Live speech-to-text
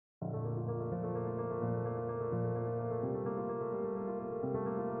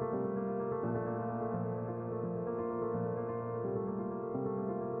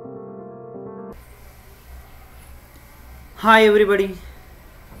Hi everybody,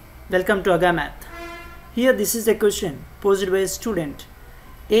 welcome to AGAA-MATH. Here this is a question posed by a student.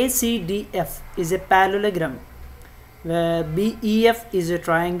 ACDF is a parallelogram where BEF is a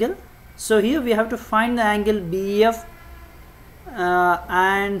triangle. So here we have to find the angle BEF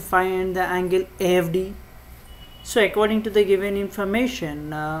and find the angle AFD. So according to the given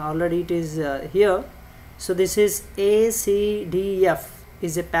information, already it is here. So this is ACDF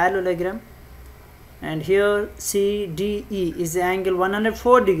is a parallelogram. And here CDE is the angle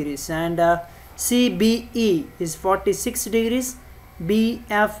 104 degrees and CBE is 46 degrees,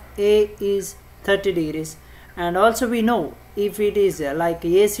 BFA is 30 degrees. And also we know if it is like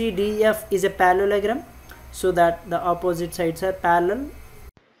ACDF is a parallelogram, so that the opposite sides are parallel.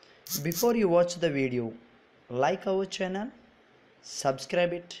 Before you watch the video, like our channel,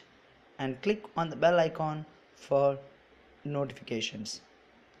 subscribe it and click on the bell icon for notifications.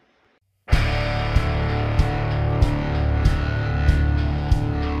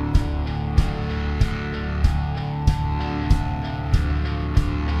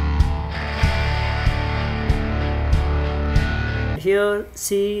 Here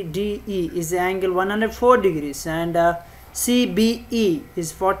CDE is the angle 104 degrees and CBE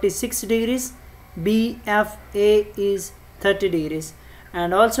is 46 degrees, BFA is 30 degrees.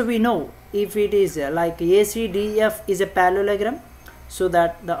 And also we know if it is like ACDF is a parallelogram, so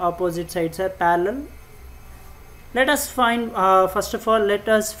that the opposite sides are parallel. Let us find first of all let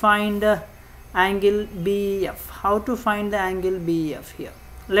us find angle BEF. How to find the angle BEF here?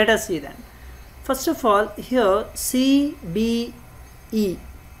 Let us see then. First of all, here CBE,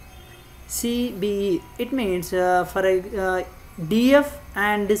 it means for a DF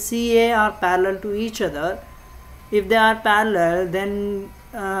and CA are parallel to each other. If they are parallel, then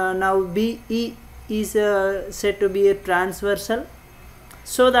now BE is said to be a transversal,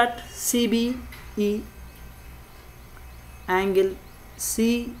 so that CBE angle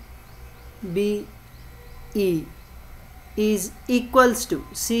CBE is equals to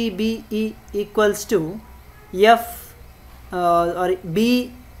CBE equals to F or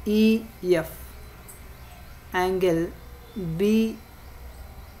BEF angle BEF.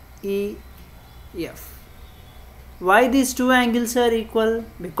 Why these two angles are equal?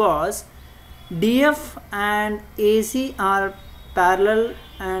 Because DF and AC are parallel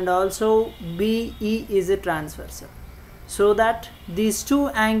and also BE is a transversal, so that these two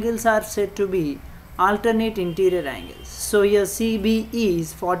angles are said to be alternate interior angles. So here CBE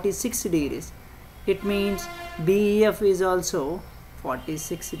is 46 degrees. It means BEF is also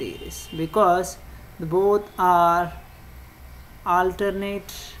 46 degrees because both are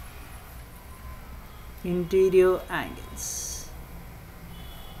alternate interior angles.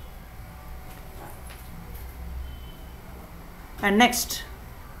 And next,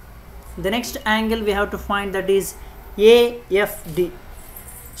 the next angle we have to find, that is AFD.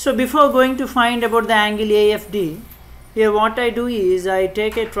 So before going to find about the angle AFD, here what I do is I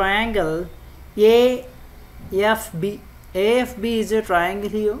take a triangle AFB. AFB is a triangle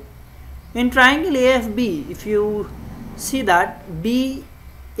here. In triangle AFB, if you see that BAF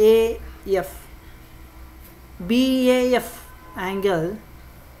angle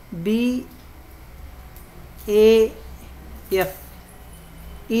BAF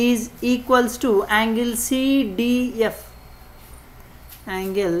is equals to angle CDF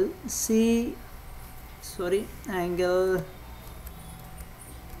angle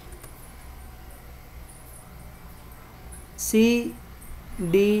CDF,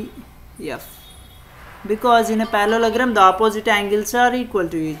 because in a parallelogram the opposite angles are equal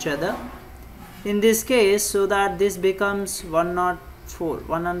to each other in this case, so that this becomes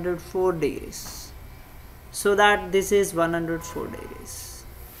 104 degrees, so that this is 104 degrees.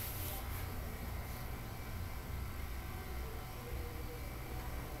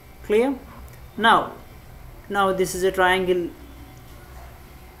 Clear? Now this is a triangle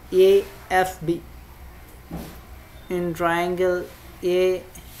AFB. In triangle AFB,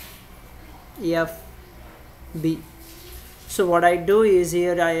 so what I do is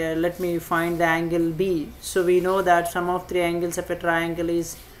here let me find the angle B. So we know that sum of three angles of a triangle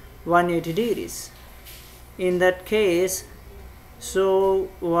is 180 degrees. In that case, so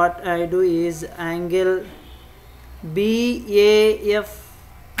what I do is angle BAF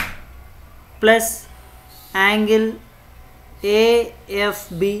plus angle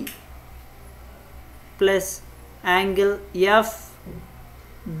AFB plus angle FBA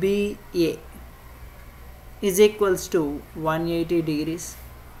is equals to 180 degrees.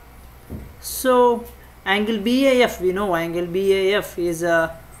 So angle BAF, we know angle BAF is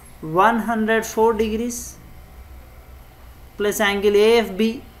 104 degrees plus angle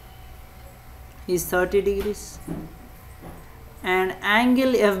AFB is 30 degrees. and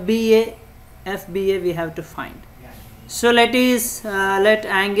angle FBA we have to find. So let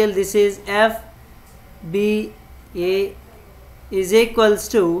angle, this is FBA is equals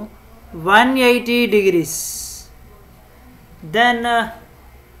to 180 degrees. Then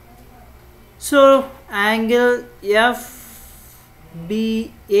so angle FBA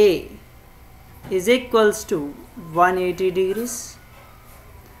is equals to 180 degrees,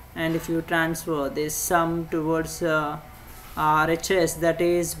 and if you transfer this sum towards RHS, that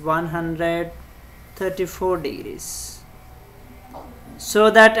is 134 degrees. So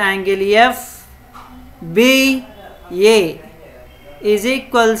that angle FBA is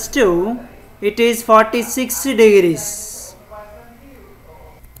equals to, it is 46 degrees.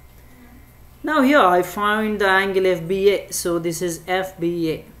 Now here I find the angle FBA. So this is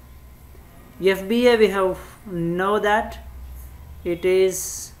FBA. FBA we have know that it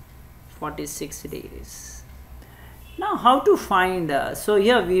is 46 degrees. Now how to find, so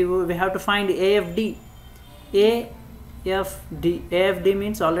here we have to find AFD. AFD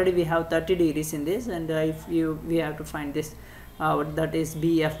means already we have 30 degrees in this, and we have to find this, that is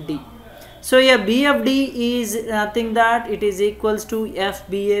BFD. So here BFD is nothing that it is equals to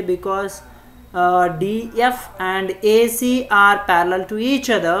FBA, because DF and AC are parallel to each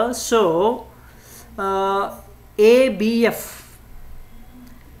other. So ABF,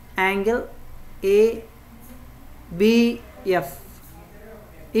 angle ABF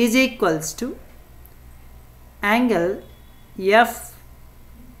is equals to angle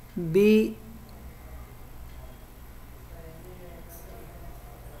FB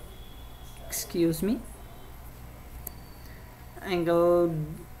angle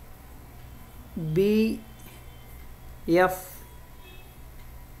BFE,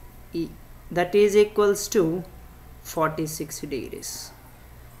 that is equals to 46 degrees.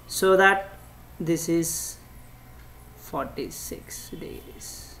 So that this is 46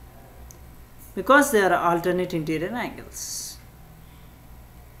 degrees, because there are alternate interior angles.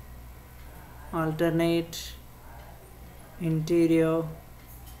 Alternate interior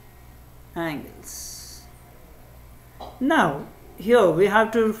angles. Now here we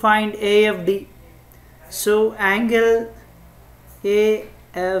have to find AFD. So angle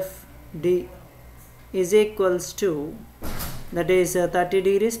AFD is equals to, that is 30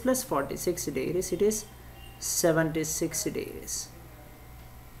 degrees plus 46 degrees, it is 76 degrees.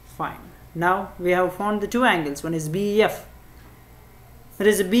 Fine. Now we have found the two angles. One is BEF, that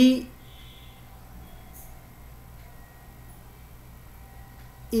is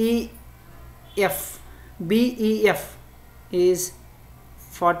BEF is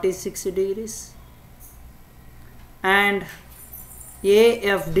 46 degrees, and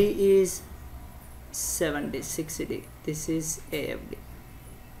AFD is 76 degrees. This is AFD,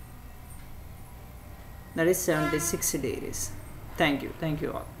 that is 76 degrees. Thank you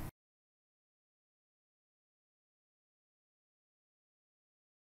all.